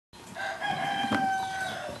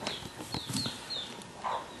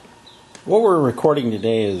What we're recording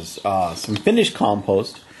today is some finished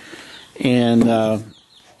compost, and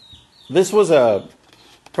this was a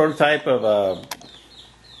prototype of a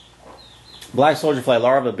black soldier fly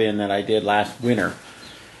larva bin that I did last winter,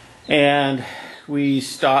 and we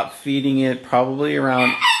stopped feeding it probably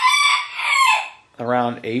around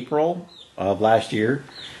April of last year,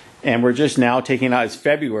 and we're just now taking it out. It's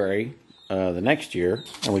February the next year,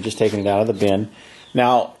 and we're just taking it out of the bin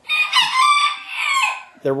now.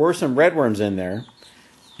 There were some redworms in there,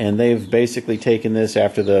 and they've basically taken this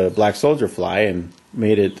after the black soldier fly and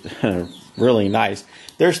made it really nice.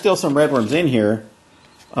 There's still some redworms in here.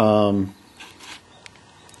 They're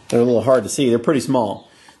a little hard to see. They're pretty small.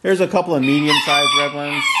 There's a couple of medium-sized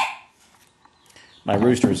redworms. My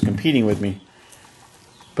rooster is competing with me.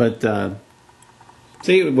 But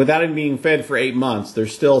see, without it being fed for 8 months,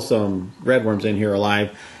 there's still some redworms in here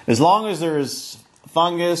alive. As long as there's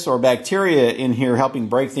fungus or bacteria in here helping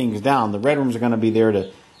break things down, the redworms are going to be there to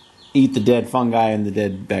eat the dead fungi and the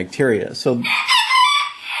dead bacteria. So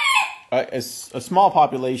a small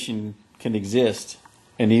population can exist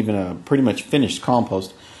in even a pretty much finished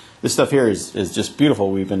compost. This stuff here is just beautiful.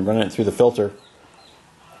 We've been running it through the filter.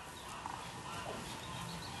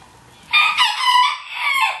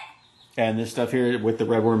 And this stuff here with the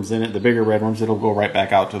redworms in it, the bigger redworms, it'll go right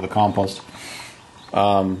back out to the compost.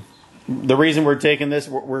 The reason we're taking this,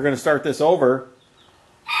 we're going to start this over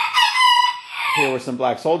here with some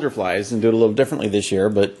black soldier flies and do it a little differently this year,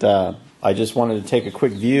 but I just wanted to take a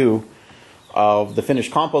quick view of the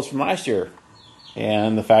finished compost from last year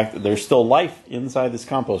and the fact that there's still life inside this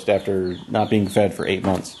compost after not being fed for 8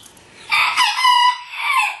 months.